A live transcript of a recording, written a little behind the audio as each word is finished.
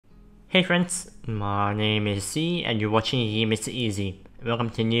Hey friends, my name is C and you're watching MakesItEasy. Welcome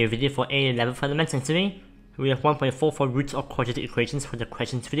to a new video for A-level fundamentals, and today we have 1.4 for roots of quadratic equations for the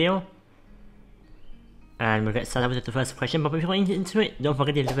questions video. And we'll get started with the first question, but before we get into it, don't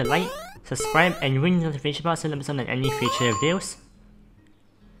forget to leave a like, subscribe and ring the notification bell so you don't miss out on any future videos.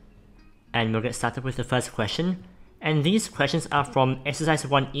 And we'll get started with the first question. And these questions are from exercise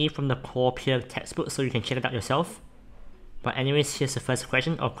 1E from the core peer textbook, so you can check it out yourself. But anyways, here's the first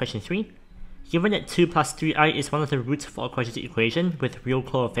question, or question 3. Given that 2 plus 3i is one of the roots for a quadratic equation with real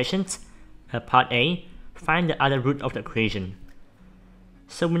coefficients, part A, find the other root of the equation.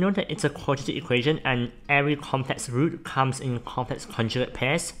 So we know that it's a quadratic equation and every complex root comes in complex conjugate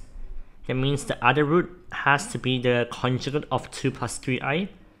pairs. That means the other root has to be the conjugate of 2 plus 3i,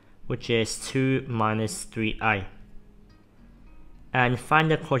 which is 2 minus 3i. And find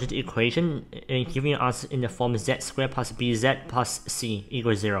the quadratic equation giving an answer in the form z squared plus bz plus c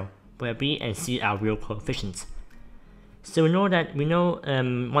equals 0, where b and c are real coefficients. So we know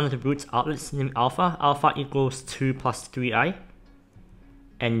one of the roots outlets named alpha. Alpha equals 2 plus 3i,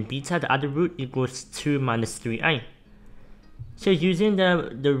 and beta, the other root, equals 2 minus 3i. So using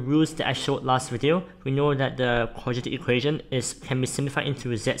the rules that I showed last video, we know that the quadratic equation can be simplified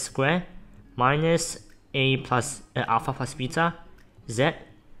into z squared minus a plus alpha plus beta z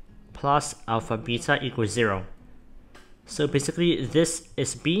plus alpha beta equals 0. So basically this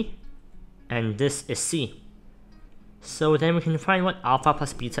is b and this is c. So then we can find what alpha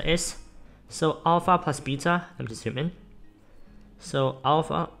plus beta is. So alpha plus beta, let me just zoom in. So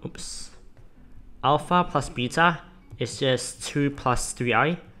alpha plus beta is just 2 plus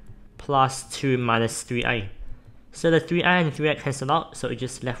 3i plus 2 minus 3i. So the 3i and 3i cancel out, so it's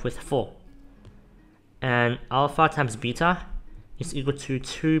just left with 4. And alpha times beta is equal to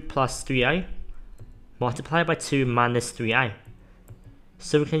 2 plus 3i multiplied by 2 minus 3i.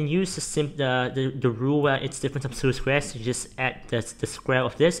 So we can use the rule where it's difference of 2 squares to just add the square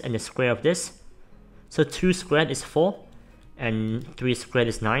of this and the square of this. So 2 squared is 4 and 3 squared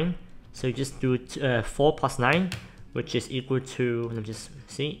is 9. So you just do 4 plus 9, which is equal to, let me just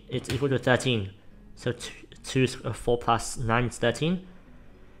see, it's equal to 13. So 4 plus 9 is 13.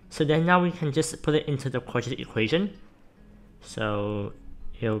 So then now we can just put it into the quadratic equation. So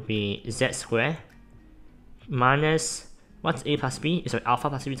it'll be z squared minus, what's a plus b? So alpha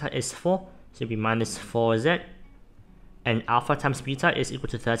plus beta is 4, so it'll be minus 4z. And alpha times beta is equal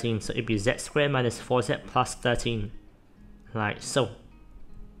to 13, so it'll be z squared minus 4z plus 13. Like so.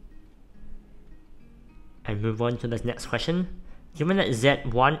 And move on to the next question. Given that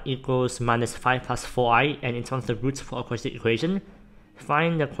z1 equals minus 5 plus 4i and it's one of the roots for a quadratic equation,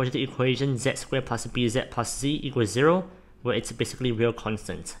 find the quadratic equation z squared plus bz plus z equals 0, where it's basically real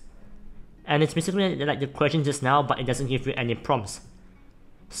constant. And it's basically like the question just now, but it doesn't give you any prompts.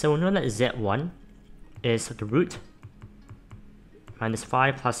 So we know that z1 is the root minus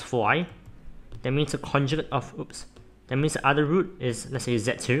 5 plus 4i. That means the conjugate of, that means the other root is, let's say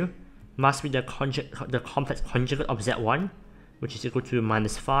z2, must be the complex conjugate of z1, which is equal to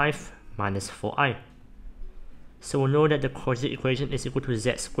minus 5 minus 4i. So we know that the quadratic equation is equal to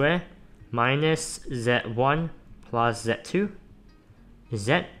z squared minus z1 plus z2,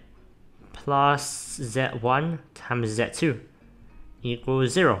 z plus z1 times z2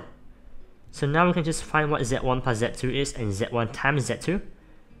 equals 0. So now we can just find what z1 plus z2 is and z1 times z2.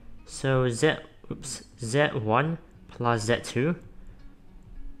 So z1 plus z2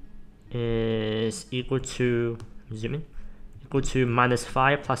 is equal to, zoom in, equal to minus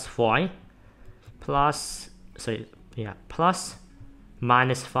 5 plus 4i plus, plus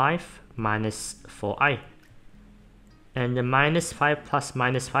minus 5 minus 4i. And the minus 5 plus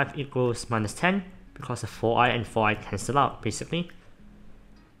minus 5 equals minus 10 because of 4i and 4i cancel out basically.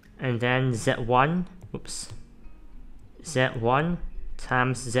 And then z1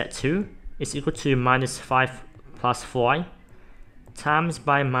 times z2 is equal to minus 5 plus 4i times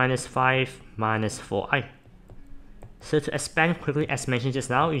by minus 5 minus 4i. So to expand quickly, as mentioned just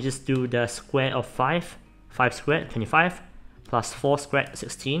now, you just do the square of 5 squared 25 plus 4 squared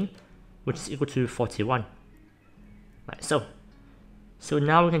 16, which is equal to 41. Like so. So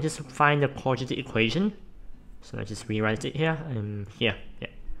now we can just find the quadratic equation. So let's just rewrite it here and here. Yeah.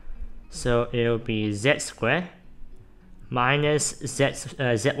 So it'll be z squared minus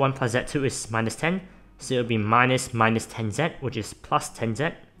z1 plus z2 is minus 10. So it'll be minus 10z, which is plus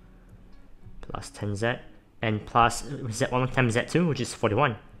 10z, and plus z1 times z2, which is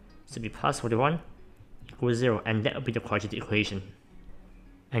 41. So it'll be plus 41 equals 0, and that will be the quadratic equation.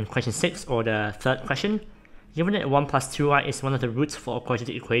 And question 6, or the third question. Given that 1 plus 2i is one of the roots for a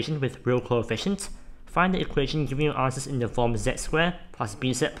quadratic equation with real coefficients, Find the equation giving you answers in the form z squared plus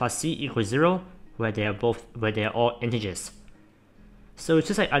bz plus c equals 0, where they are all integers. So it's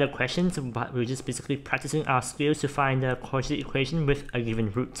just like other questions, but we're just basically practicing our skills to find the quadratic equation with a given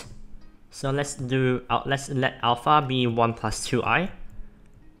root. So let's let alpha be 1 plus 2i.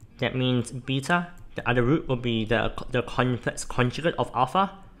 That means beta, the other root, will be the complex conjugate of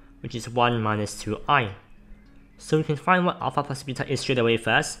alpha, which is 1 minus 2i. So we can find what alpha plus beta is straight away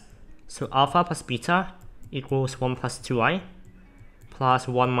first. So alpha plus beta equals 1 plus 2i plus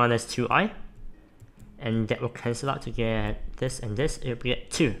 1 minus 2i. And that will cancel out to get this and this, it will be at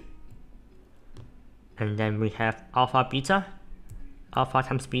 2. And then we have alpha beta. Alpha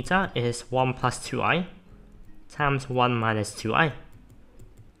times beta is 1 plus 2i times 1 minus 2i.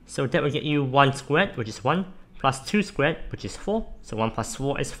 So that will get you 1 squared, which is 1, plus 2 squared, which is 4. So 1 plus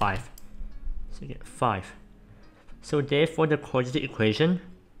 4 is 5. So you get 5. So therefore the quadratic equation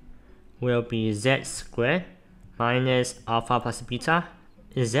will be z squared minus alpha plus beta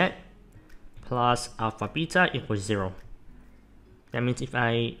is z plus alpha beta equals 0. That means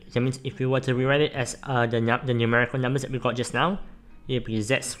if we were to rewrite it as the numerical numbers that we got just now, it will be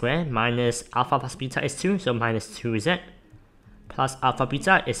z squared minus alpha plus beta is 2, so minus 2z, plus alpha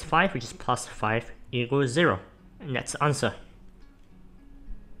beta is 5, which is plus 5 equals 0. And that's the answer.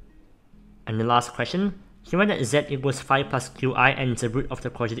 And the last question, given that z equals 5 plus qi and the root of the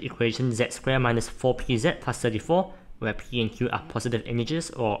quadratic equation z squared minus 4pz plus 34, where p and q are positive integers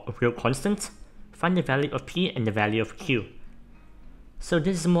or real constants, find the value of p and the value of q. So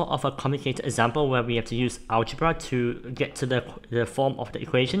this is more of a complicated example where we have to use algebra to get to the form of the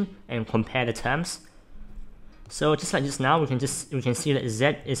equation and compare the terms. So just like just now, we can see that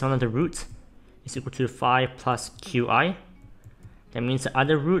z is one of the roots is equal to 5 plus qi. That means the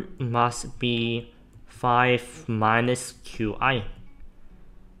other root must be 5 minus qi.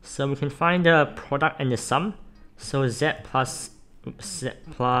 So we can find the product and the sum. So z plus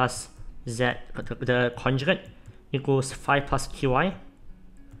z, the conjugate, equals 5 plus qi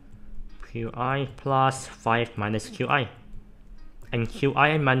plus 5 minus qi. And qi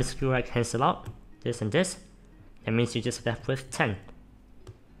and minus qi cancel out, this and this. That means you're just left with 10.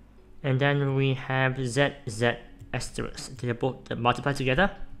 And then we have z asterisk. They both multiply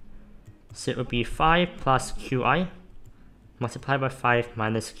together. So it would be 5 plus qi multiplied by 5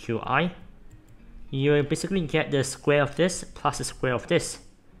 minus qi. You will basically get the square of this plus the square of this.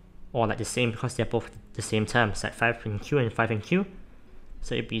 Or like the same because they're both the same terms, like 5 in q and 5 in q.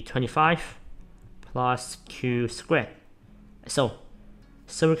 So it'd be 25 plus q squared. So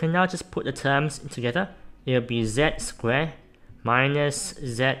we can now just put the terms together. It'll be z squared minus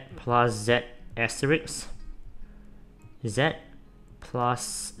z plus z asterisk z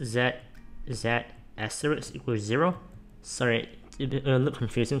plus z asterisk equals 0. Sorry, it'll look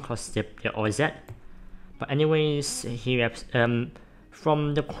confusing because they're all z. But anyways, here we have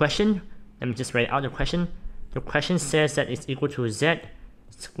from the question, let me just write out the question. The question says that it's equal to z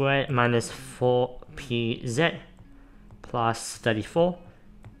squared minus 4pz plus 34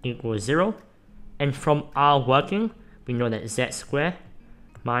 equals 0. And from our working, we know that z squared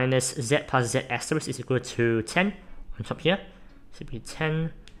minus z plus z asterisk is equal to 10 on top here. So it'd be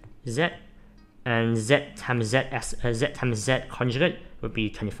 10z, and z times z conjugate would be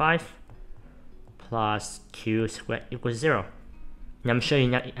 25 plus q squared equals 0. And I'm sure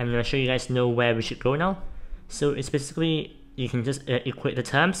you guys know where we should go now. So it's basically, you can just equate the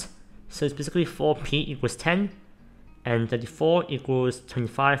terms. So it's basically 4p equals 10 and 34 equals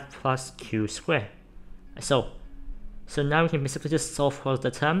 25 plus q squared. So now we can basically just solve for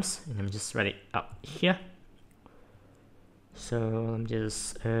the terms, and let me just write it up here. So I'm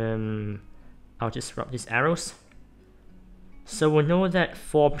just I'll just rub these arrows. So we know that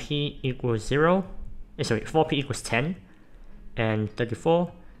 4p equals 4p equals 10 and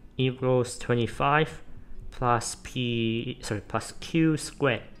 34 equals 25 plus plus q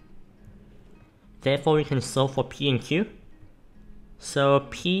squared. Therefore we can solve for p and q. So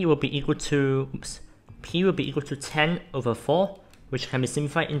p will be equal to 10 over 4, which can be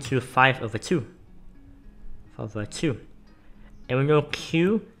simplified into 5 over 2. And we know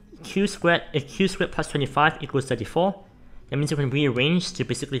q squared plus 25 equals 34. That means we can rearrange to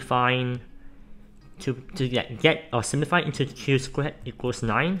basically find to get or simplify into q squared equals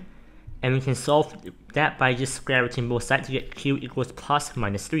 9. And we can solve that by just square rooting both sides to get q equals plus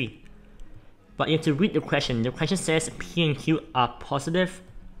minus 3. But you have to read the question. The question says p and q are positive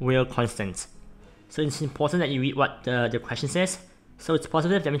real constants. So it's important that you read what the question says. So it's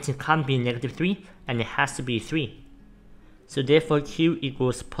positive, that means it can't be negative 3, and it has to be 3. So therefore q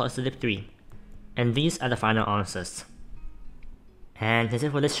equals positive 3. And these are the final answers. And that's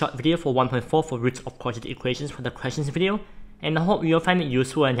it for this short video for 1.4 for roots of quadratic equations for the questions video. And I hope you'll find it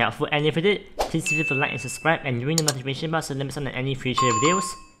useful and helpful, and if you did, please leave a like and subscribe and ring the notification bell so you don't miss out on any future videos.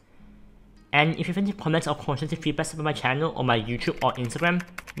 And if you have any comments or constructive feedback about my channel or my YouTube or Instagram,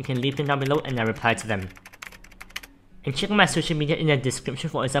 you can leave them down below and I'll reply to them. And check out my social media in the description,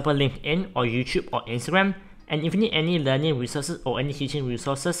 for example LinkedIn or YouTube or Instagram. And if you need any learning resources or any teaching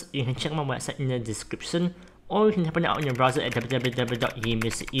resources, you can check my website in the description, or you can open it out in your browser at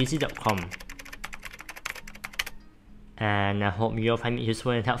www.MakesItEasy.com. And I hope you'll find it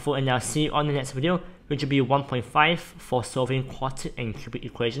useful and helpful, and I'll see you on the next video, which will be 1.5 for solving quadratic and cubic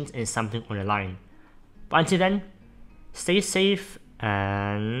equations and something on the line. But until then, stay safe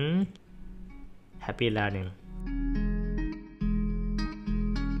and happy learning.